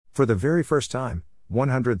For the very first time,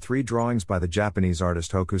 103 drawings by the Japanese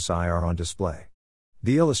artist Hokusai are on display.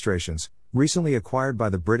 The illustrations, recently acquired by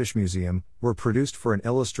the British Museum, were produced for an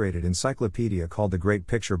illustrated encyclopedia called The Great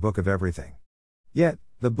Picture Book of Everything. Yet,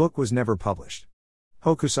 the book was never published.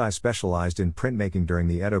 Hokusai specialized in printmaking during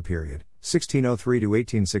the Edo period, 1603 to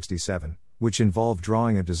 1867, which involved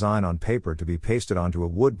drawing a design on paper to be pasted onto a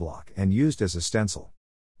woodblock and used as a stencil.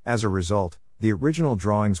 As a result, the original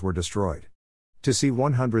drawings were destroyed. To see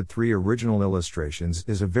 103 original illustrations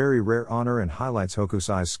is a very rare honor and highlights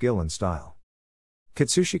Hokusai's skill and style.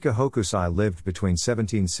 Katsushika Hokusai lived between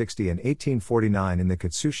 1760 and 1849 in the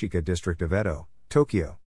Katsushika district of Edo,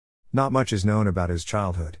 Tokyo. Not much is known about his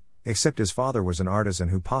childhood, except his father was an artisan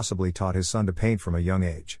who possibly taught his son to paint from a young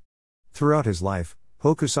age. Throughout his life,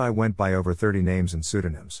 Hokusai went by over 30 names and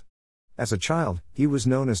pseudonyms. As a child, he was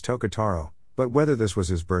known as Tokotaro, but whether this was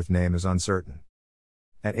his birth name is uncertain.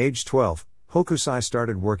 At age 12, Hokusai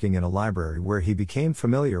started working in a library where he became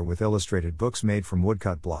familiar with illustrated books made from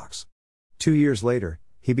woodcut blocks. 2 years later,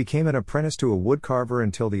 he became an apprentice to a woodcarver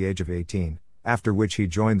until the age of 18, after which he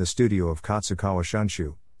joined the studio of Katsukawa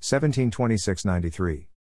Shunshu, 1726-93.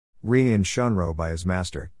 Rin Shunro by his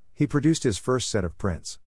master, he produced his first set of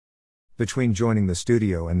prints. Between joining the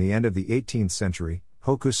studio and the end of the 18th century,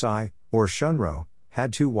 Hokusai, or Shunro,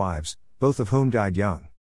 had 2 wives, both of whom died young.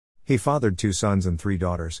 He fathered 2 sons and 3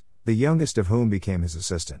 daughters, the youngest of whom became his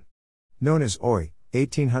assistant. Known as Oi,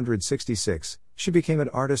 1866, she became an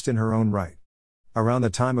artist in her own right. Around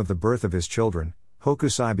the time of the birth of his children,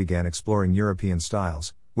 Hokusai began exploring European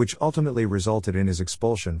styles, which ultimately resulted in his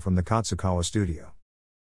expulsion from the Katsukawa studio.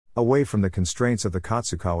 Away from the constraints of the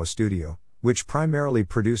Katsukawa studio, which primarily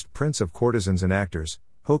produced prints of courtesans and actors,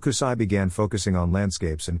 Hokusai began focusing on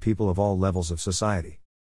landscapes and people of all levels of society.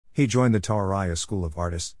 He joined the Tawaraya School of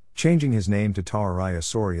Artists, changing his name to Tawaraya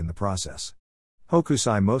Sori in the process.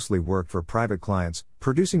 Hokusai mostly worked for private clients,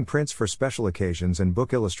 producing prints for special occasions and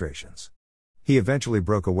book illustrations. He eventually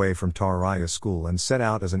broke away from Tawaraya School and set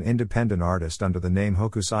out as an independent artist under the name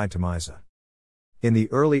Hokusai Tamaiza. In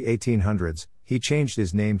the early 1800s, he changed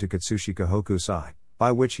his name to Katsushika Hokusai,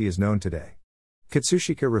 by which he is known today.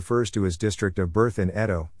 Katsushika refers to his district of birth in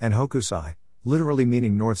Edo, and Hokusai, literally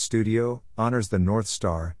meaning North Studio, honors the North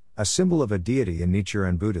Star, a symbol of a deity in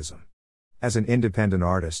Nichiren Buddhism. As an independent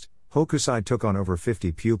artist, Hokusai took on over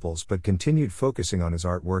 50 pupils but continued focusing on his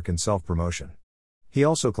artwork and self-promotion. He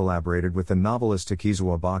also collaborated with the novelist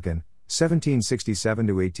Takizawa Bakken,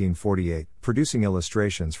 1767-1848, producing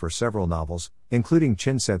illustrations for several novels, including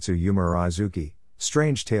Chinsetsu Yuma Aizuki,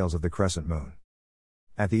 Strange Tales of the Crescent Moon.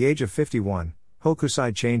 At the age of 51,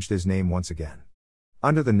 Hokusai changed his name once again.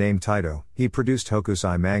 Under the name Taito, he produced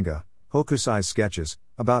Hokusai manga, Hokusai sketches,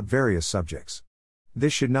 about various subjects.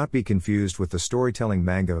 This should not be confused with the storytelling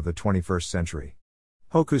manga of the 21st century.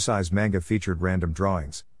 Hokusai's manga featured random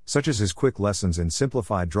drawings, such as his Quick Lessons in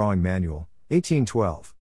Simplified Drawing Manual,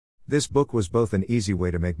 1812. This book was both an easy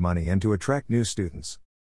way to make money and to attract new students.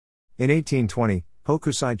 In 1820,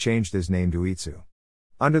 Hokusai changed his name to Itsu.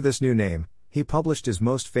 Under this new name, he published his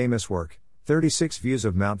most famous work, 36 Views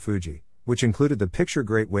of Mount Fuji, which included the picture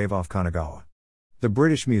Great Wave off Kanagawa. The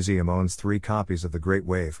British Museum owns 3 copies of the Great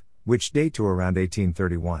Wave, which date to around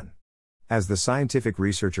 1831. As the scientific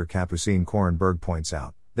researcher Capucine Korenberg points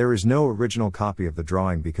out, there is no original copy of the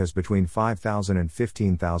drawing because between 5,000 and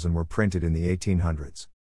 15,000 were printed in the 1800s.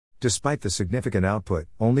 Despite the significant output,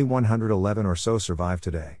 only 111 or so survive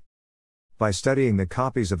today. By studying the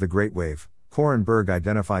copies of the Great Wave, Korenberg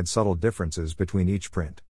identified subtle differences between each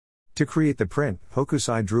print. To create the print,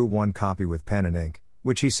 Hokusai drew 1 copy with pen and ink,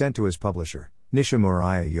 which he sent to his publisher,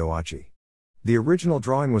 Nishimura Yoachi. The original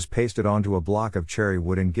drawing was pasted onto a block of cherry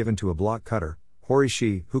wood and given to a block cutter,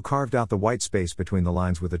 Horishi, who carved out the white space between the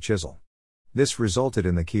lines with a chisel. This resulted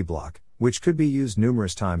in the key block, which could be used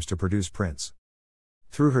numerous times to produce prints.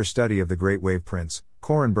 Through her study of the Great Wave prints,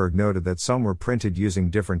 Korenberg noted that some were printed using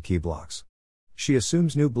different key blocks. She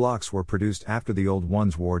assumes new blocks were produced after the old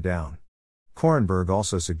ones wore down. Korenberg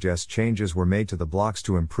also suggests changes were made to the blocks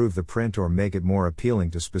to improve the print or make it more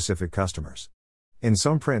appealing to specific customers. In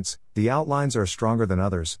some prints, the outlines are stronger than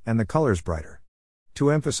others, and the colors brighter.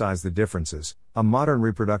 To emphasize the differences, a modern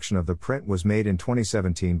reproduction of the print was made in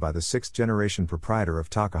 2017 by the 6th-generation proprietor of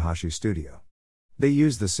Takahashi Studio. They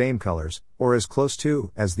use the same colors, or as close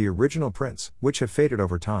to, as the original prints, which have faded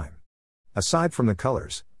over time. Aside from the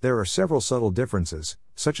colors, there are several subtle differences,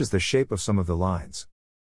 such as the shape of some of the lines.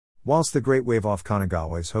 Whilst the Great Wave off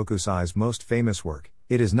Kanagawa is Hokusai's most famous work,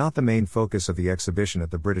 it is not the main focus of the exhibition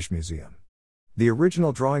at the British Museum. The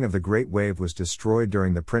original drawing of the Great Wave was destroyed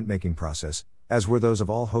during the printmaking process, as were those of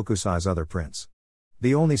all Hokusai's other prints.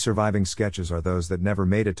 The only surviving sketches are those that never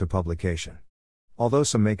made it to publication. Although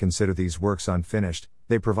some may consider these works unfinished,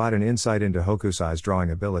 they provide an insight into Hokusai's drawing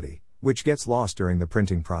ability, which gets lost during the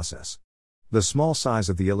printing process. The small size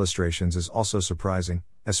of the illustrations is also surprising,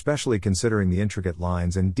 especially considering the intricate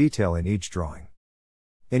lines and detail in each drawing.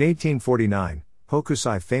 In 1849,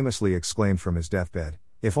 Hokusai famously exclaimed from his deathbed,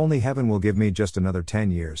 "If only heaven will give me just another 10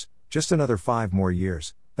 years, just another 5 more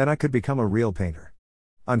years, then I could become a real painter."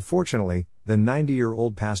 Unfortunately, the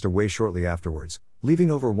 90-year-old passed away shortly afterwards,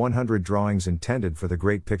 leaving over 100 drawings intended for the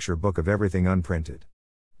Great Picture Book of Everything unprinted.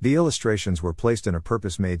 The illustrations were placed in a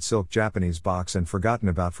purpose-made silk Japanese box and forgotten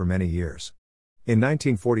about for many years. In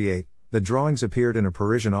 1948, the drawings appeared in a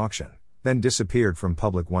Parisian auction, then disappeared from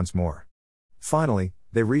public once more. Finally,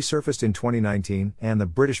 they resurfaced in 2019, and the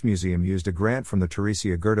British Museum used a grant from the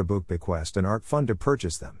Theresia Goethe Book Bequest and Art Fund to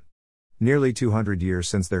purchase them. Nearly 200 years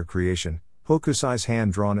since their creation, Hokusai's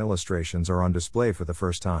hand-drawn illustrations are on display for the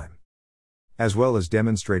first time. As well as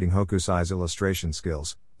demonstrating Hokusai's illustration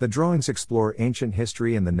skills, the drawings explore ancient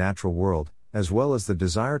history and the natural world, as well as the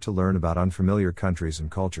desire to learn about unfamiliar countries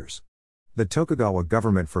and cultures. The Tokugawa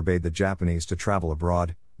government forbade the Japanese to travel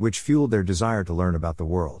abroad, which fueled their desire to learn about the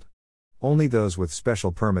world. Only those with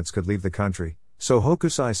special permits could leave the country, so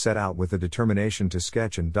Hokusai set out with the determination to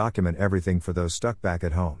sketch and document everything for those stuck back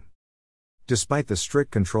at home. Despite the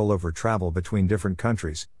strict control over travel between different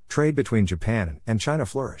countries, trade between Japan and China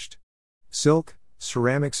flourished. Silk,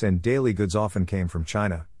 ceramics and daily goods often came from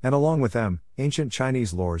China, and along with them, ancient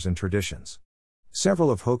Chinese lores and traditions.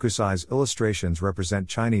 Several of Hokusai's illustrations represent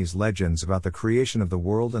Chinese legends about the creation of the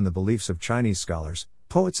world and the beliefs of Chinese scholars,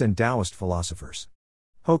 poets and Taoist philosophers.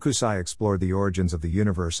 Hokusai explored the origins of the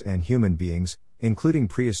universe and human beings, including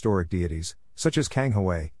prehistoric deities, such as Kang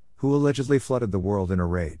Hui, who allegedly flooded the world in a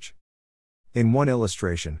rage. In one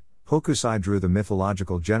illustration, Hokusai drew the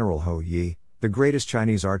mythological general Hou Yi, the greatest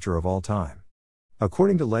Chinese archer of all time.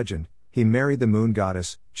 According to legend, he married the moon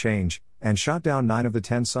goddess, Change, and shot down 9 of the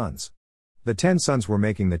 10 suns. The 10 suns were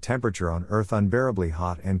making the temperature on Earth unbearably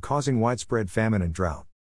hot and causing widespread famine and drought.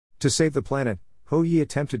 To save the planet, Hou Yi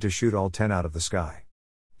attempted to shoot all 10 out of the sky.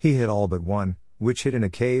 He hit all but one, which hid in a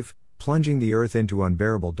cave, plunging the Earth into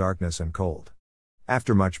unbearable darkness and cold.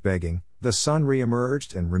 After much begging, the sun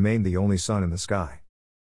re-emerged and remained the only sun in the sky.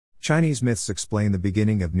 Chinese myths explain the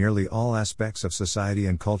beginning of nearly all aspects of society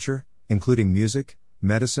and culture, including music,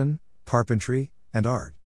 medicine, carpentry, and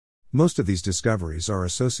art. Most of these discoveries are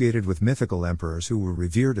associated with mythical emperors who were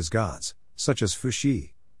revered as gods, such as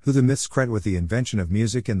Fuxi, who the myths credit with the invention of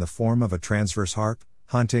music in the form of a transverse harp,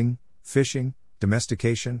 hunting, fishing,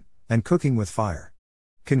 domestication, and cooking with fire.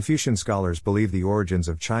 Confucian scholars believe the origins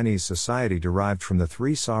of Chinese society derived from the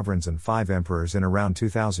 3 sovereigns and 5 emperors in around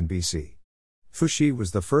 2000 BC. Fuxi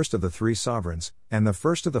was the first of the 3 sovereigns, and the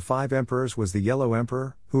first of the 5 emperors was the Yellow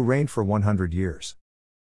Emperor, who reigned for 100 years.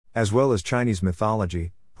 As well as Chinese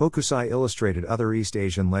mythology, Hokusai illustrated other East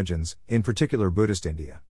Asian legends, in particular Buddhist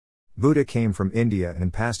India. Buddha came from India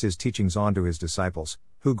and passed his teachings on to his disciples,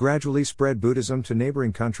 who gradually spread Buddhism to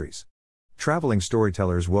neighboring countries. Traveling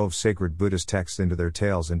storytellers wove sacred Buddhist texts into their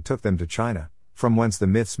tales and took them to China, from whence the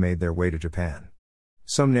myths made their way to Japan.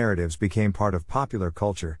 Some narratives became part of popular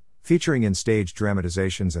culture, featuring in stage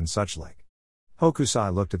dramatizations and such like.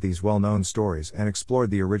 Hokusai looked at these well-known stories and explored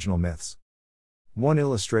the original myths. One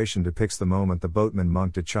illustration depicts the moment the boatman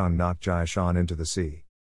monk Decheng knocked Jiashan into the sea.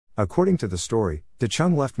 According to the story,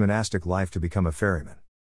 Decheng left monastic life to become a ferryman.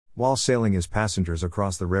 While sailing his passengers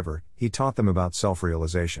across the river, he taught them about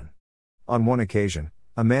self-realization. On one occasion,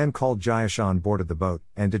 a man called Jiashan boarded the boat,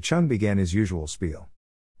 and Decheng began his usual spiel.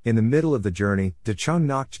 In the middle of the journey, Decheng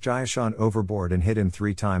knocked Jiashan overboard and hit him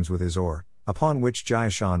 3 times with his oar, upon which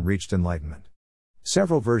Jiashan reached enlightenment.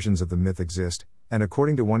 Several versions of the myth exist, and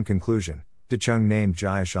according to one conclusion, Decheng named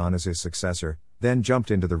Jiashan as his successor, then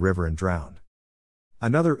jumped into the river and drowned.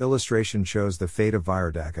 Another illustration shows the fate of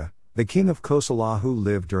Viradaka, the king of Kosala who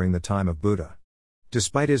lived during the time of Buddha.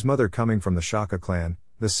 Despite his mother coming from the Shaka clan,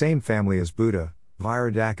 the same family as Buddha,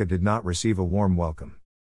 Viradaka did not receive a warm welcome.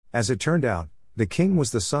 As it turned out, the king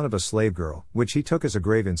was the son of a slave girl, which he took as a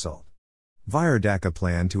grave insult. Viradaka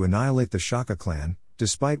planned to annihilate the Shaka clan,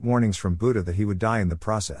 despite warnings from Buddha that he would die in the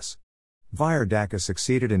process. Viradaka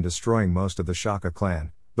succeeded in destroying most of the Shaka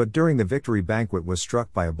clan, but during the victory banquet was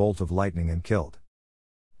struck by a bolt of lightning and killed.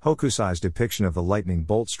 Hokusai's depiction of the lightning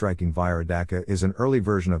bolt striking Viradaka is an early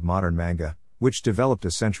version of modern manga, which developed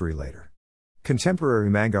a century later. Contemporary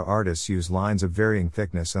manga artists use lines of varying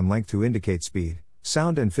thickness and length to indicate speed,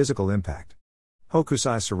 sound and physical impact.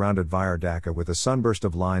 Hokusai surrounded Viradaka with a sunburst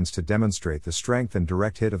of lines to demonstrate the strength and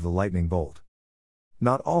direct hit of the lightning bolt.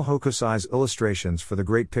 Not all Hokusai's illustrations for the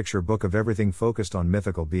Great Picture Book of Everything focused on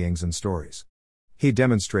mythical beings and stories. He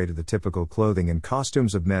demonstrated the typical clothing and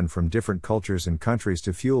costumes of men from different cultures and countries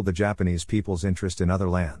to fuel the Japanese people's interest in other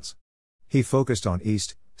lands. He focused on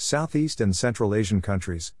East, Southeast and Central Asian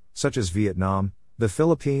countries, such as Vietnam, the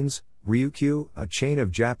Philippines, Ryukyu, a chain of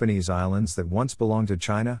Japanese islands that once belonged to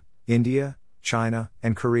China, India, China,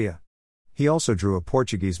 and Korea. He also drew a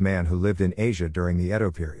Portuguese man who lived in Asia during the Edo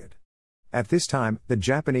period. At this time, the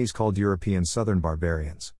Japanese called Europeans southern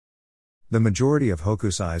barbarians. The majority of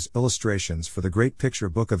Hokusai's illustrations for the Great Picture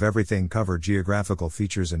Book of Everything cover geographical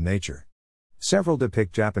features and nature. Several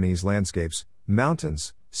depict Japanese landscapes,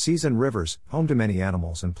 mountains, seas and rivers, home to many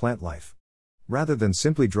animals and plant life. Rather than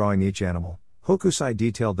simply drawing each animal, Hokusai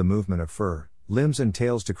detailed the movement of fur, limbs and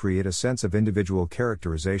tails to create a sense of individual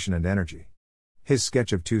characterization and energy. His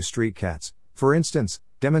sketch of two street cats, for instance,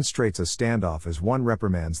 demonstrates a standoff as one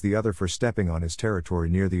reprimands the other for stepping on his territory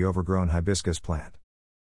near the overgrown hibiscus plant.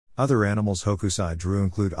 Other animals Hokusai drew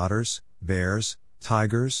include otters, bears,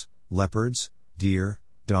 tigers, leopards, deer,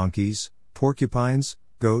 donkeys, porcupines,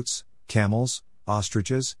 goats, camels,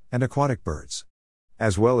 ostriches, and aquatic birds.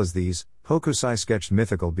 As well as these, Hokusai sketched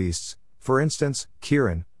mythical beasts, for instance,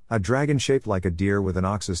 Kirin, a dragon shaped like a deer with an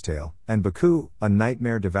ox's tail, and Baku, a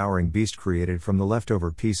nightmare-devouring beast created from the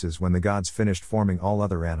leftover pieces when the gods finished forming all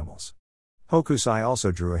other animals. Hokusai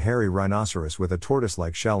also drew a hairy rhinoceros with a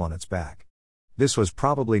tortoise-like shell on its back. This was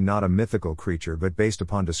probably not a mythical creature but based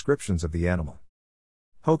upon descriptions of the animal.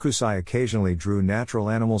 Hokusai occasionally drew natural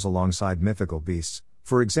animals alongside mythical beasts,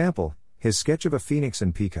 for example, his sketch of a phoenix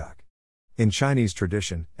and peacock. In Chinese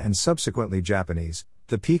tradition, and subsequently Japanese,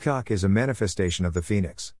 the peacock is a manifestation of the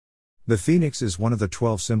phoenix. The phoenix is one of the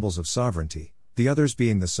 12 symbols of sovereignty, the others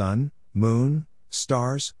being the sun, moon,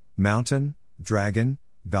 stars, mountain, dragon,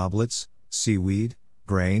 goblets, seaweed,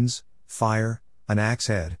 grains, fire, an axe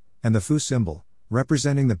head, and the Fu symbol,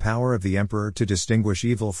 representing the power of the emperor to distinguish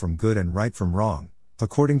evil from good and right from wrong.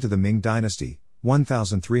 According to the Ming Dynasty,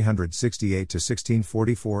 1368 to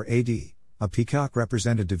 1644 AD, a peacock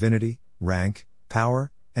represented divinity, rank,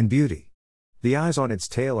 power, and beauty. The eyes on its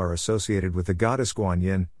tail are associated with the goddess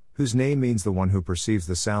Guanyin, whose name means the one who perceives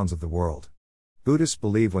the sounds of the world. Buddhists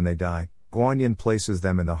believe when they die, Guanyin places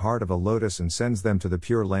them in the heart of a lotus and sends them to the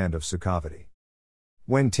pure land of Sukhavati.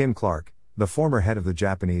 When Tim Clark, the former head of the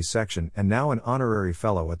Japanese section and now an honorary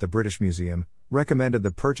fellow at the British Museum, recommended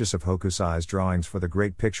the purchase of Hokusai's drawings for the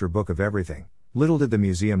Great Picture Book of Everything, little did the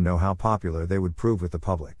museum know how popular they would prove with the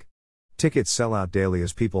public. Tickets sell out daily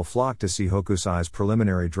as people flock to see Hokusai's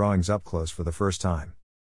preliminary drawings up close for the first time.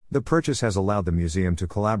 The purchase has allowed the museum to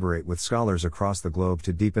collaborate with scholars across the globe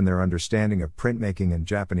to deepen their understanding of printmaking and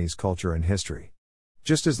Japanese culture and history.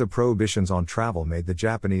 Just as the prohibitions on travel made the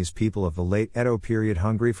Japanese people of the late Edo period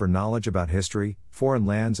hungry for knowledge about history, foreign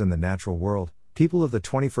lands and the natural world, people of the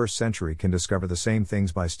 21st century can discover the same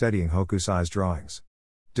things by studying Hokusai's drawings.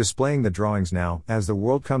 Displaying the drawings now, as the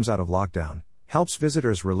world comes out of lockdown, helps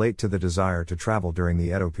visitors relate to the desire to travel during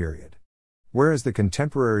the Edo period. Whereas the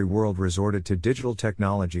contemporary world resorted to digital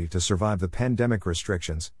technology to survive the pandemic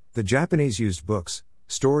restrictions, the Japanese used books,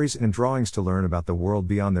 stories and drawings to learn about the world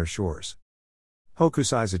beyond their shores.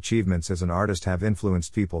 Hokusai's achievements as an artist have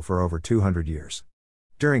influenced people for over 200 years.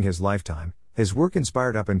 During his lifetime, his work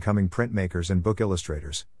inspired up-and-coming printmakers and book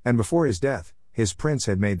illustrators, and before his death, his prints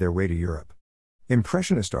had made their way to Europe.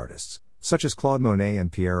 Impressionist artists, such as Claude Monet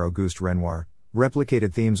and Pierre-Auguste Renoir,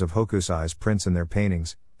 replicated themes of Hokusai's prints in their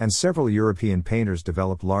paintings, and several European painters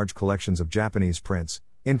developed large collections of Japanese prints,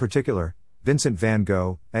 in particular, Vincent van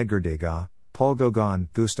Gogh, Edgar Degas, Paul Gauguin,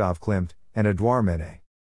 Gustave Klimt, and Edouard Manet.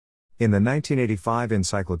 In the 1985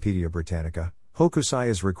 Encyclopaedia Britannica, Hokusai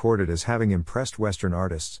is recorded as having impressed Western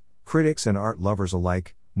artists, critics and art lovers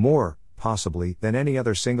alike, more, possibly, than any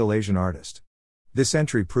other single Asian artist. This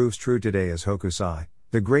entry proves true today as Hokusai,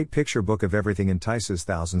 the Great Picture Book of Everything, entices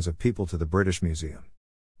thousands of people to the British Museum.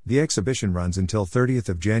 The exhibition runs until 30th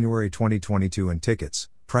of January 2022 and tickets,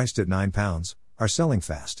 priced at £9, are selling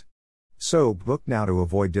fast. So, book now to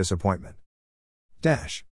avoid disappointment.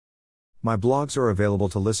 My blogs are available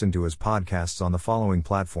to listen to as podcasts on the following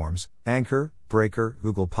platforms: Anchor, Breaker,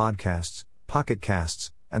 Google Podcasts, Pocket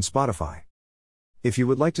Casts, and Spotify. If you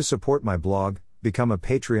would like to support my blog, become a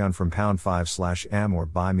Patreon from #5/am or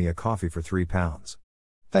buy me a coffee for £3.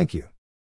 Thank you.